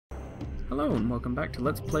Hello and welcome back to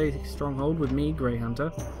Let's Play Stronghold with me, Grey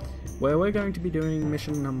Hunter, where we're going to be doing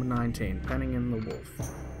mission number 19, Penning in the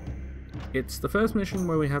Wolf. It's the first mission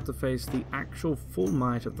where we have to face the actual full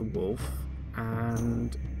might of the wolf,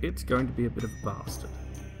 and it's going to be a bit of a bastard.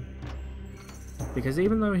 Because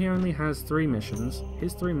even though he only has 3 missions,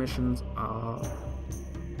 his 3 missions are...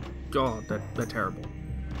 God, they're terrible.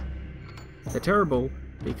 They're terrible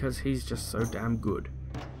because he's just so damn good.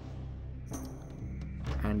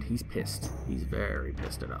 And he's pissed. He's very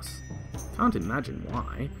pissed at us. Can't imagine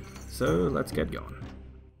why, so let's get going.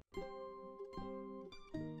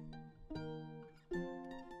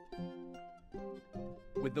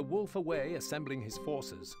 With the wolf away assembling his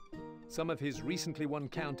forces, some of his recently won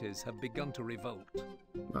counties have begun to revolt.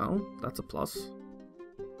 Well, that's a plus.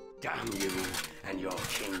 Damn you and your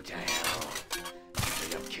king to hell.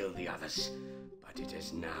 You have killed the others, but it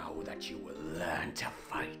is now that you will learn to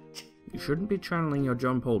fight. You shouldn't be channeling your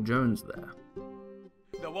John Paul Jones there.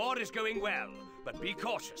 The war is going well, but be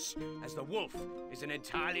cautious, as the wolf is an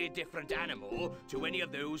entirely different animal to any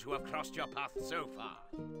of those who have crossed your path so far.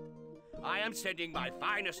 I am sending my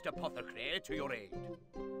finest apothecary to your aid.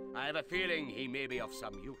 I have a feeling he may be of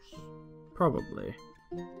some use. Probably.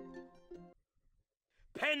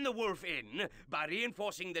 Pen the wolf in by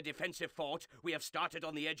reinforcing the defensive fort we have started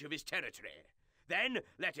on the edge of his territory. Then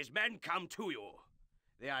let his men come to you.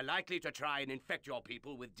 They are likely to try and infect your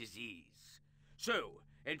people with disease. So,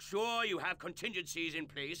 ensure you have contingencies in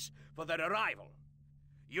place for their arrival.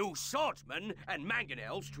 Use swordsmen and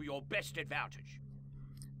mangonels to your best advantage.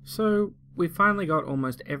 So, we've finally got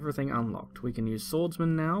almost everything unlocked. We can use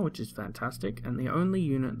swordsmen now, which is fantastic, and the only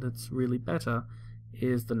unit that's really better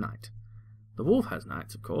is the knight. The wolf has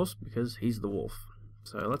knights, of course, because he's the wolf.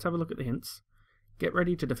 So let's have a look at the hints. Get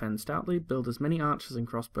ready to defend stoutly, build as many archers and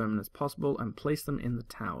crossbowmen as possible, and place them in the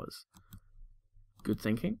towers. Good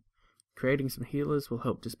thinking. Creating some healers will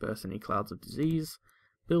help disperse any clouds of disease.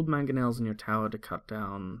 Build mangonels in your tower to cut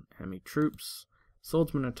down enemy troops.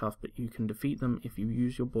 Swordsmen are tough, but you can defeat them if you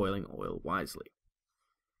use your boiling oil wisely.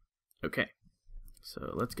 Okay,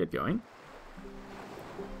 so let's get going.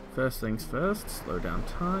 First things first, slow down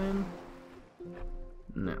time.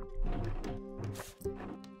 Now,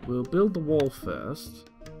 we'll build the wall first.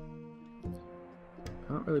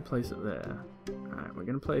 Can't really place it there. Alright, we're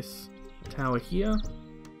going to place a tower here.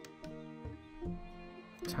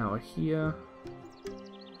 Tower here.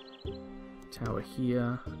 Tower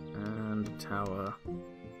here. And a tower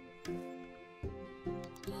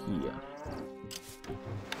here.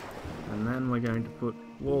 And then we're going to put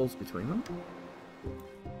walls between them.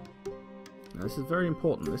 Now, this is very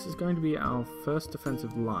important. This is going to be our first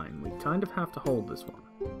defensive line. We kind of have to hold this one.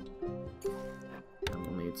 And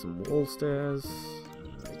we'll need some wall stairs.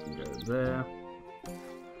 They can go there.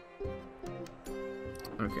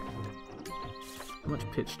 Okay. How much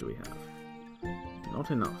pitch do we have?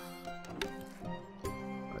 Not enough.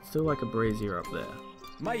 I'd still like a brazier up there.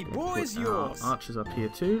 My boy's yours! Archers up here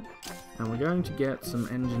too. And we're going to get some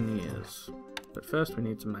engineers. But first we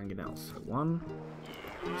need some mangonels. So 1,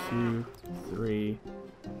 2, 3,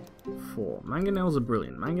 4. Mangonels are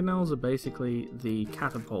brilliant. Mangonels are basically the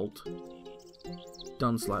catapult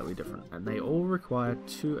done slightly different. And they all require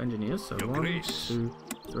 2 engineers. So 1, 2,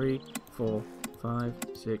 3, 4, 5,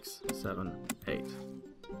 6, 7, 8.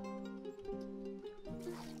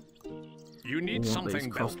 You need something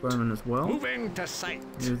built. Crossbowmen as well. Moving to sight.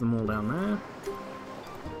 Move them all down there.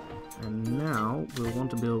 And now we'll want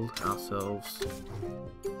to build ourselves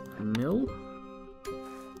a mill.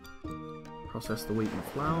 Process the wheat and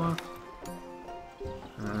flour.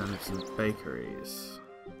 And some bakeries.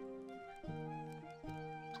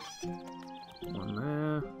 One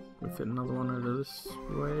there. Can we fit another one over this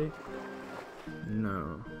way?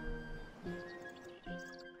 No.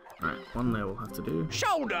 Alright, one there we'll have to do.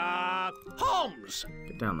 Shoulder! Homs!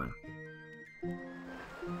 Get down there.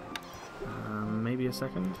 Maybe a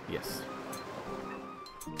second? Yes.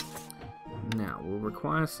 Now, we'll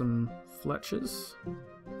require some Fletchers.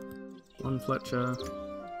 1 Fletcher.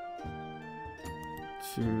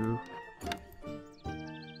 2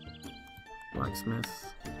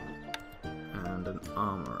 blacksmith. And an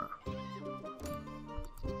armorer.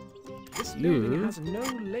 This building has no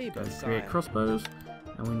labor create sign. crossbows,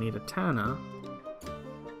 and we need a tanner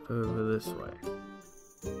over this way.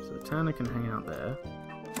 So the tanner can hang out there.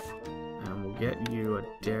 And we'll get you a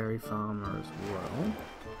dairy farmer as well.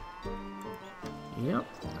 Yep,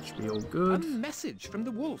 that should be all good. A message from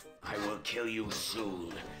the wolf. I will kill you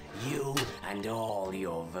soon. You and all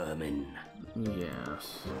your vermin.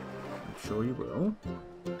 Yes, I'm sure you will.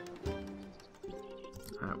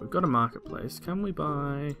 Alright, we've got a marketplace. Can we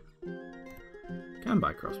buy Can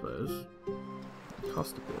buy crossbows.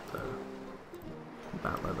 Cost a bit though.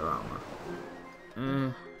 About leather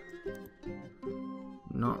armor.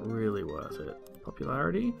 Not really worth it.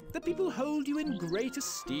 Popularity? The people hold you in great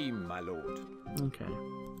esteem, my lord. Okay.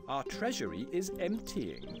 Our treasury is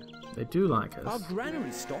emptying. They do like us. Our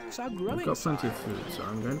granary stocks are growing. We've got plenty of food, so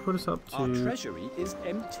I'm going to put us up to... Our treasury is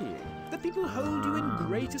emptying. The people hold you in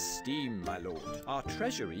great esteem, my lord. Our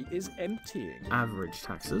treasury is emptying. Average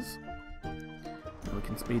taxes. And we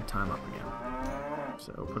can speed time up again.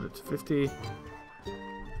 So we'll put it to 50.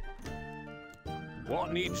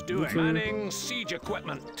 What needs doing? Manning siege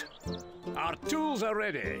equipment. Our tools are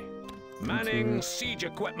ready. Manning siege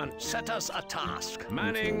equipment. Set us a task.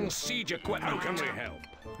 Manning siege equipment. How can we help?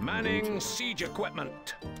 Manning siege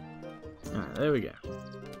equipment. Alright, there we go.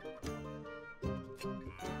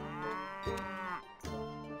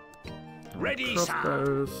 Ready,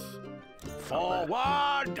 crossbows. sir.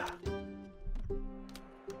 Forward.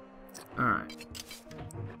 Alright.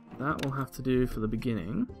 That will have to do for the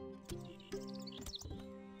beginning.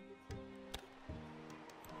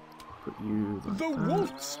 Put you like The that.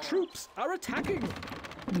 wolf's troops are attacking.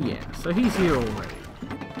 Yeah, so he's here already.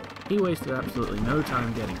 He wasted absolutely no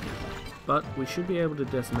time getting here. But we should be able to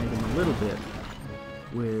decimate him a little bit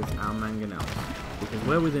with our mangonels, because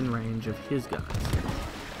we're within range of his guys.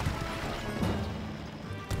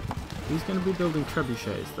 He's going to be building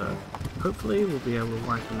trebuchets though. Hopefully we'll be able to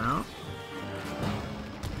wipe him out.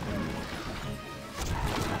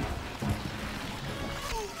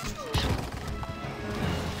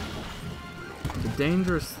 The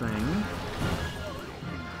dangerous thing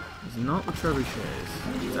is not the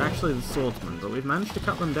trebuchets, it's actually the swordsmen, but we've managed to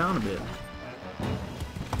cut them down a bit.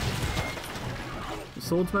 The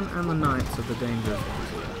swordsmen and the knights are the dangerous ones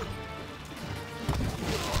here.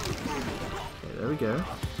 Okay, there we go.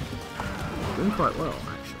 Doing quite well,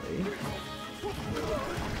 actually.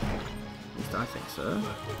 At least I think so.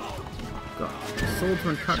 Got the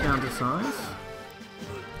swordsmen cut down to size.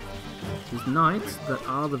 These knights that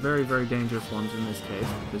are the very, very dangerous ones in this case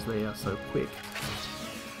because they are so quick.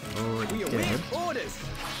 Already dead. At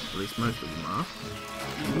least most of them are.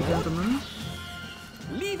 You gentlemen,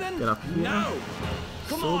 get up here. No.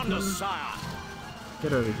 Swordsman, sire.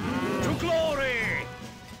 get over here. To glory.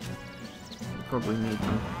 We'll probably need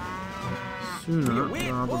them sooner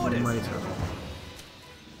rather than later.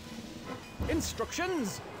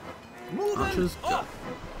 Instructions. Moving Archers, go. up.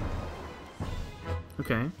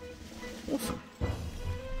 Okay. Awesome.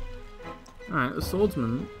 Alright, the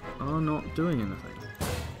swordsmen are not doing anything.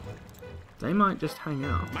 They might just hang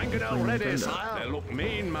out. Mangonel playing ready, Nintendo. sire. They look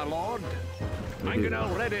mean, my lord. They do.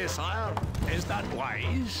 Mangonel ready, sire. Is that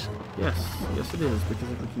wise? Yes, yes it is, because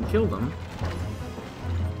if we can kill them,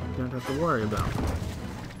 we don't have to worry about them.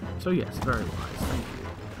 So yes, very wise, thank you.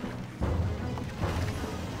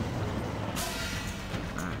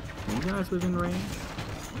 Alright, are you guys within range?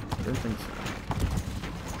 I don't think so.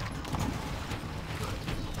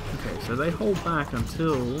 Okay, so they hold back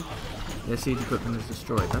until their siege equipment is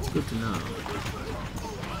destroyed. That's good to know.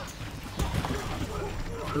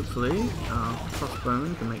 Hopefully, our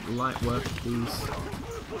crossbowmen can make light work of these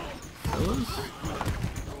fellas.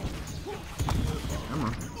 Come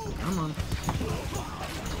on, come on.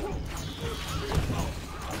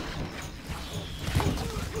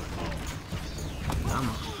 Come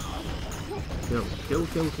on. Kill, kill,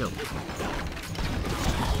 kill, kill.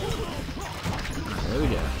 Alright, there we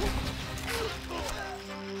go.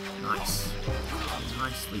 Nice.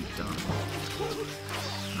 Nicely done.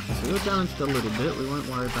 Right, so you're damaged a little bit. We won't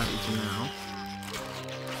worry about you for now.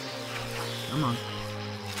 Come on.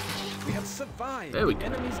 We have survived There we the go.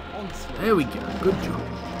 enemy's onslaught. There we go. Good job.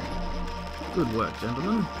 Good work,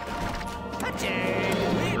 gentlemen.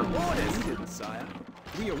 Await orders, sire.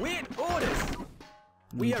 We await orders.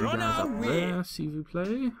 We Need are you on guys our up way. there, s'il vous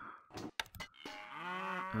plaît.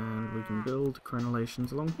 And we can build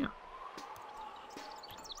crenellations along here.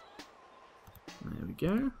 There we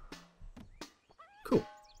go. Cool.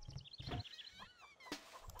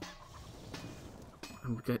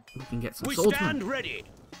 And we can get some We swordsmen. stand ready.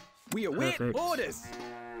 We await Perfect. orders.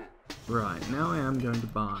 Right, now I am going to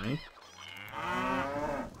buy...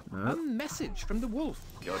 A No, message from the wolf.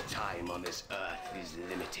 Your time on this earth is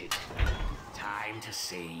limited. Time to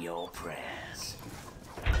say your prayers.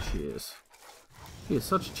 cheers. He is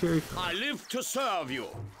such a cheery fellow. I live to serve you.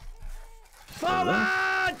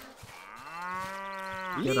 Forward!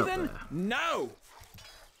 Get up Leaving there. now.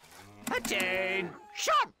 Attain.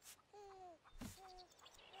 Shot.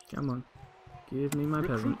 Come on. Give me my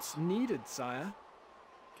peasants. Recruits needed, sire.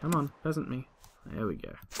 Come on, peasant me. There we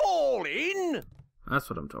go. Fall in. That's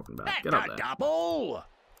what I'm talking about. At Get up the there. double.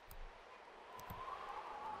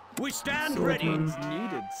 We stand Swordsman. ready.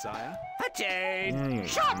 Needed, sire. Attain. Yeah, yeah,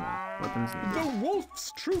 Shot. yeah. Weapons needed. The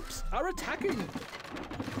wolf's troops are attacking.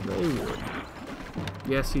 They would.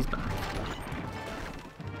 Yes, he's back.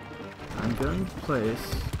 I'm going to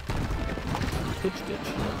place a pitch ditch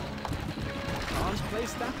here. Can't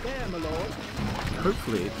place that there, my lord.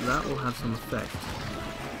 Hopefully that will have some effect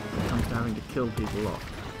when it comes to having to kill people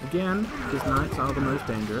off. Again, his knights are the most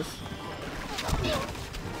dangerous.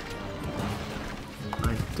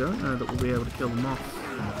 I don't know that we'll be able to kill them off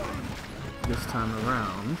this time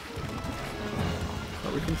around,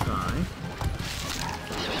 but we can try.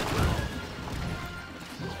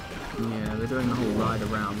 Yeah, they're doing the whole ride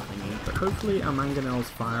around thingy, but hopefully our mangonels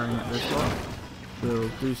firing at this lot will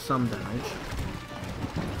do some damage.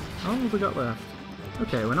 How long have we got left?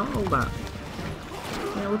 Okay, we're not all that.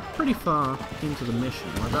 Yeah, we're pretty far into the mission.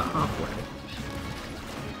 We're about halfway.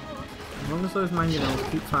 As long as those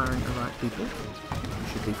mangonels keep firing at the right people, we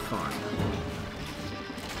should be fine.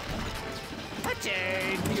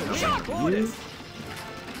 Attain. Shot orders.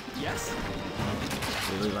 Yes.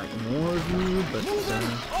 Really like more of you, but we just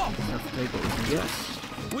have to take what we can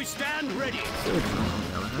get. We stand ready. Swordsman, on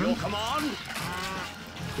the other Your hand, command.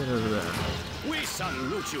 get over there. We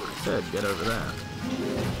salute you. Said, get over there.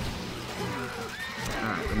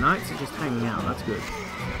 Alright, the knights are just hanging out, that's good.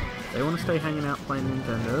 They want to stay hanging out playing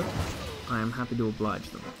Nintendo. I am happy to oblige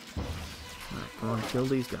them. Alright, come on, kill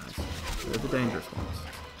these guys. They're the dangerous ones.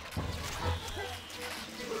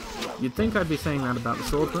 You'd think I'd be saying that about the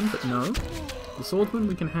swordsman, but no. The swordsman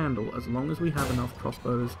we can handle as long as we have enough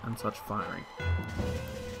crossbows and such firing.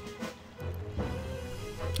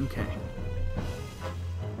 Okay.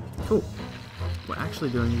 Cool. We're actually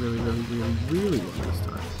doing really well this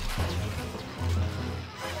time.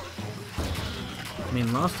 I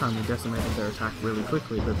mean, last time we decimated their attack really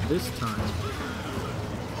quickly, but this time,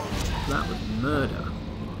 that was murder.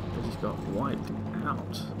 They just got wiped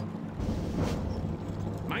out.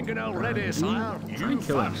 Mangonel ready, sire. Try You and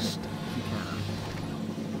kill him first. if you can.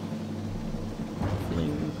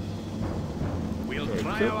 Fling. We'll Okay,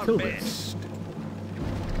 try kill our this. best.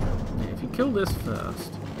 Yeah, if you kill this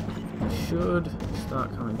first, you should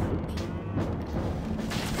start coming. Oops.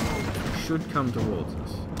 You should come towards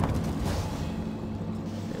us.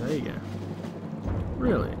 Okay, there you go.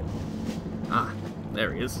 Really? Ah,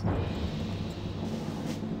 there he is.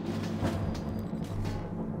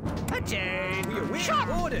 Attain. We await Shot.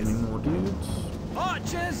 orders. Any more dudes?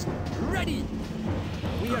 Archers, ready.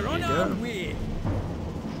 We are on you our go. way.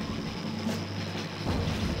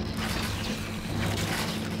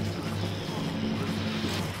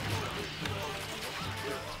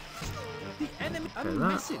 The enemy. A that.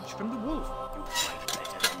 message from the wolf. You fight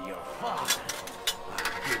better than your father.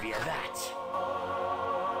 I'll give you that.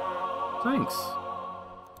 Thanks.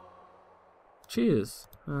 Cheers.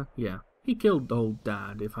 Yeah. He killed old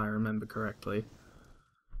Dad, if I remember correctly.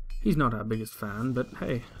 He's not our biggest fan, but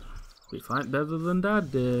hey, we fight better than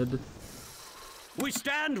Dad did. We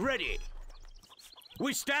stand ready.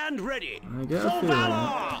 We stand ready. I get a For feeling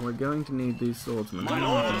valor! we're going to need these swordsmen. My How many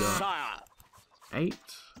have lord, we got? sire. 8?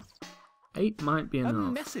 8 might be A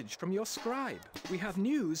enough. message from your scribe. We have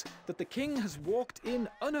news that the king has walked in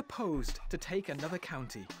unopposed to take another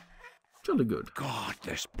county. Jolly good. God,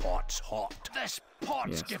 this pot's hot. This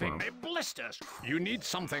pot's Yes, giving well. me blisters. You need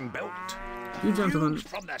something built. You gentlemen Fumes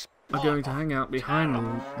from this are pot going to hang out behind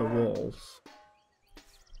the walls.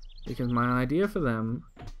 Because my idea for them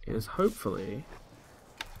is hopefully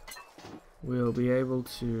we'll be able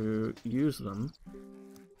to use them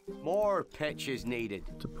More pitch is needed.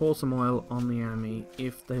 to pour some oil on the enemy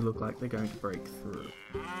if they look like they're going to break through.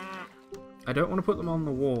 I don't want to put them on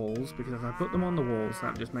the walls, because if I put them on the walls,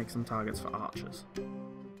 that just makes them targets for archers.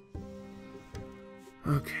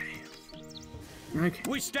 Okay. Okay.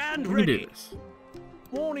 We stand We can do ready. this.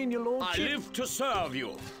 Warning, your I lordship. live to serve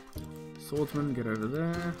you. Swordsman, get over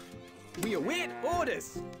there. We await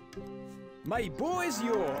orders. My boy's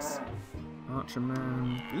yours. Archer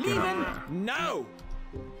man, get up Leaving there. now.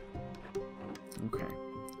 Okay.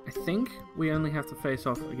 I think we only have to face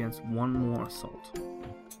off against one more assault.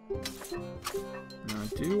 Now I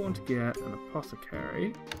do want to get an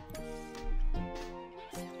apothecary.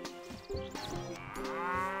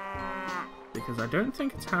 Because I don't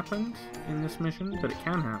think it's happened in this mission, but it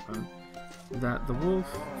can happen, that the wolf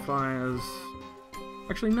fires...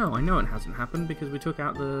 Actually, no, I know it hasn't happened because we took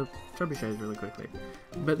out the trebuchets really quickly.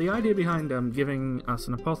 But the idea behind giving us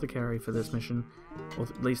an apothecary for this mission, or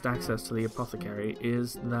at least access to the apothecary,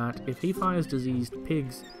 is that if he fires diseased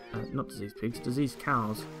pigs, not diseased pigs, diseased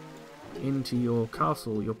cows, into your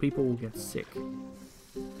castle, your people will get sick.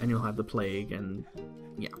 And you'll have the plague, and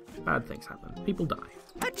yeah, bad things happen. People die.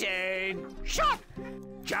 Waiting! Shot!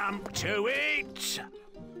 Jump to it!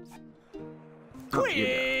 Up you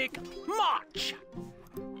Quick! March!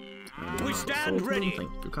 go. We stand Swordsman, ready.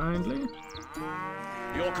 Thank you kindly.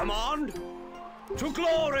 Your command? To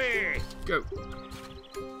glory! Go.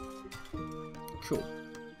 Cool.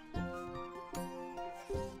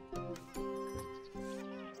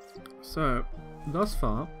 So, thus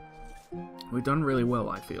far, we've done really well,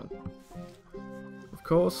 I feel. Of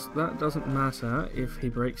course, that doesn't matter if he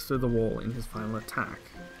breaks through the wall in his final attack.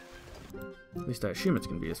 At least I assume it's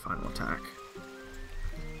going to be his final attack.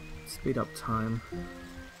 Speed up time.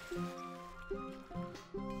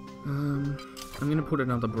 I'm going to put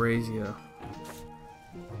another brazier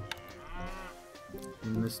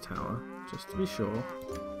in this tower, just to be sure.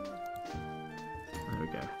 There we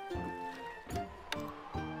go.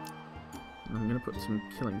 I'm going to put some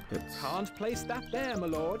killing pits. Can't place that there, my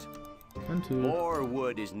lord. Can too. More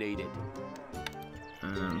wood is needed.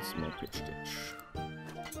 And small pitch ditch.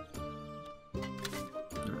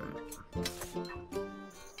 Alright.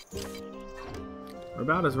 We're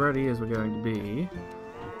about as ready as we're going to be.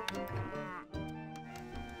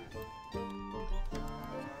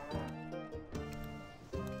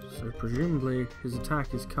 So presumably his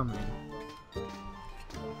attack is coming.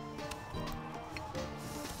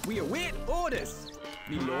 We await orders,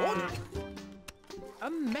 me lord. A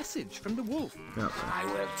message from the wolf. Yep. I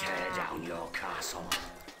will tear down your castle.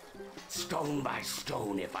 Stone by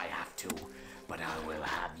stone if I have to, but I will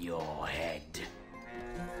have your head.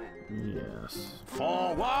 Yes.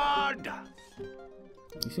 Forward!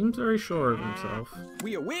 He seems very sure of himself.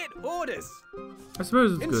 We await orders. I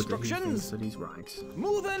suppose it's good that he thinks Instructions? that he's right.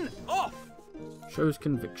 Moving off. Shows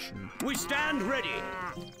conviction. We stand ready.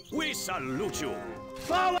 We salute you.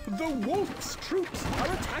 Follow. The wolf's troops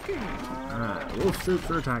are attacking. Wolf troops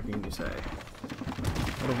are attacking, you say.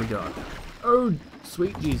 What have we got? Oh,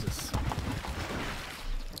 sweet Jesus.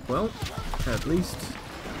 Well, at least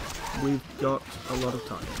we've got a lot of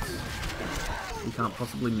targets. We can't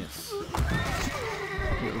possibly miss.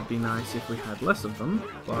 It would be nice if we had less of them,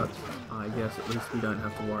 but I guess at least we don't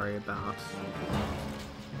have to worry about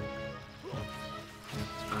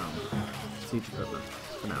siege equipment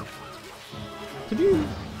for now. Could you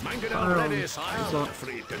Mangonel ready, sire. Not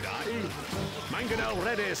afraid to die. Mangonel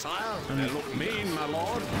ready, sire. They look mean, my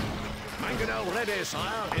lord. Mangonel ready,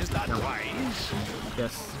 sire. Is that wise?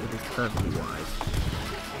 Yes, it is perfectly wise.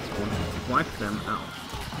 So wipe them out.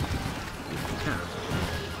 If you can.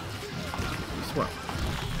 As well.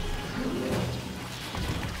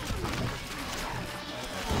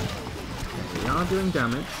 We are doing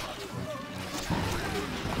damage.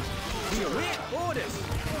 We await orders.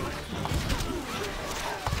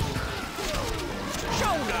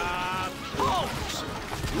 Shoulder! Pulse!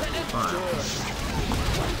 Let it Fire.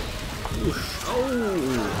 Oosh.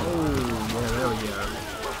 Yeah, there we go.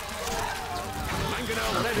 Mangonel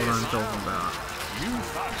That's ready, what I'm sire. talking about. You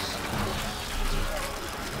first.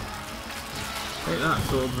 Take that,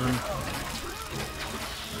 swordsman.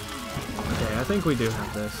 Okay, I think we do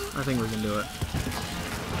have this. I think we can do it.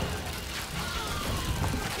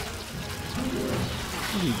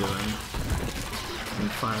 What are you doing? You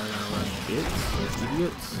fire our own bits,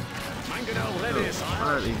 idiots. Mangonel ready, Oh, sire.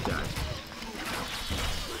 fire at these guys.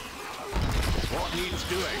 What needs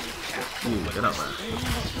doing? You, get up there.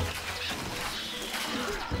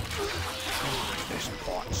 This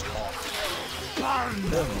pot's hot.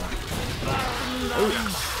 Oh,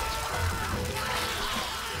 yes.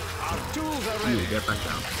 Our tools are You, ready. get back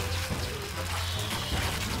down.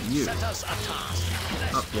 You, Set us a task.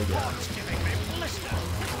 This up you go. pot's giving me blister.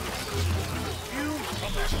 You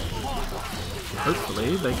from this pot.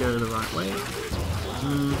 Hopefully they go the right way.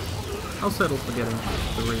 I'll settle for getting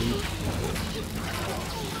 3.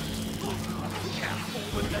 Careful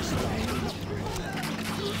with this thing.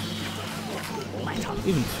 Let up.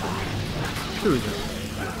 Even 2. 2 is okay.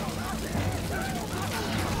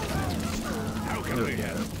 How can There we we go.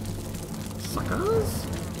 help? Suckers?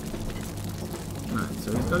 Right, so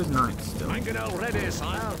he's got his knights still. Mangonel ready,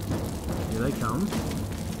 sire. Here they come.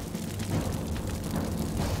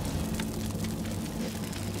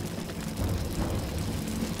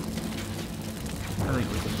 I think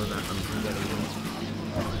we can prevent them from getting in.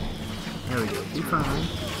 There we go. Be fine.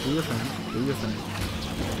 Do your thing. Do your thing.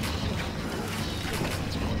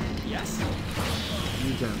 Yes.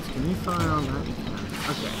 You gents, can you fire on that? You can.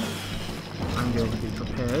 Okay. I'm going to be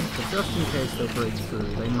prepared, but just in case they break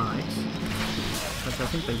through, they might. But I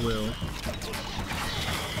think they will.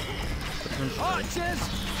 Potentially. Archers,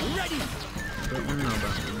 ready. I don't want to know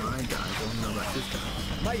about my guys, I want to know about his guys.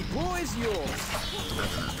 My boy's yours.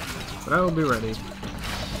 But I will be ready.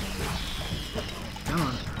 Come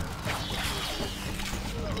on.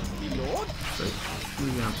 So,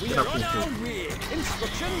 We get are up on here, our kid. way.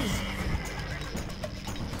 Instructions.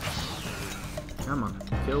 Come on,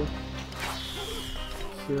 kill.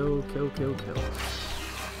 Kill, kill, kill, kill.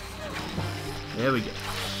 There we go.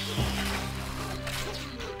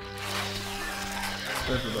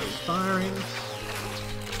 Everybody's firing.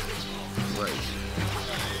 Great.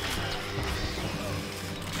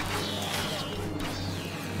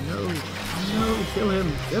 No, no, kill him,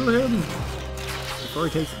 kill him! Before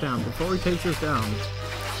he takes it down, before he takes us down.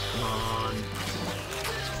 Come on.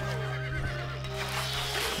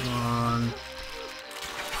 Come on.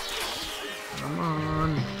 Come on.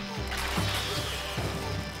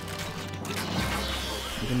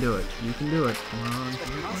 You can do it. You can do it. Come on.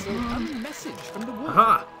 Come on. Come on. A message from the wolf.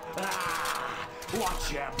 Aha! Ah,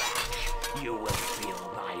 watch your back. You will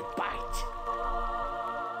feel my bite.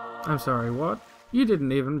 I'm sorry, what? You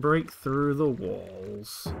didn't even break through the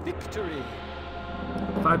walls. Victory.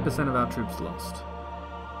 5% of our troops lost.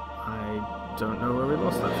 I don't know where we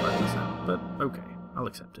lost that 5%, but okay, I'll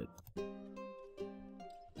accept it.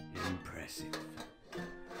 Impressive.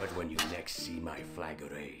 But when you next see my flag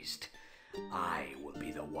raised, I will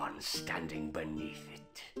be the one standing beneath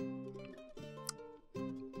it.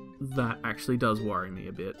 That actually does worry me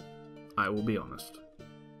a bit. I will be honest.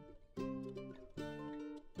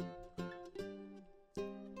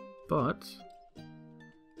 But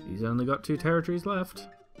he's only got 2 territories left.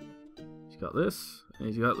 He's got this, and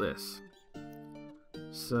he's got this.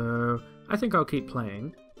 So I think I'll keep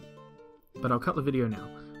playing, but I'll cut the video now.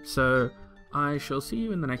 So I shall see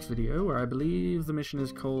you in the next video, where I believe the mission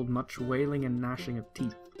is called Much Wailing and Gnashing of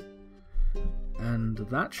Teeth. And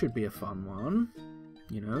that should be a fun one.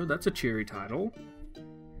 You know, that's a cheery title.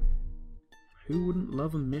 Who wouldn't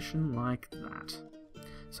love a mission like that?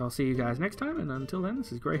 So I'll see you guys next time, and until then,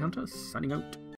 this is Grey Hunter, signing out.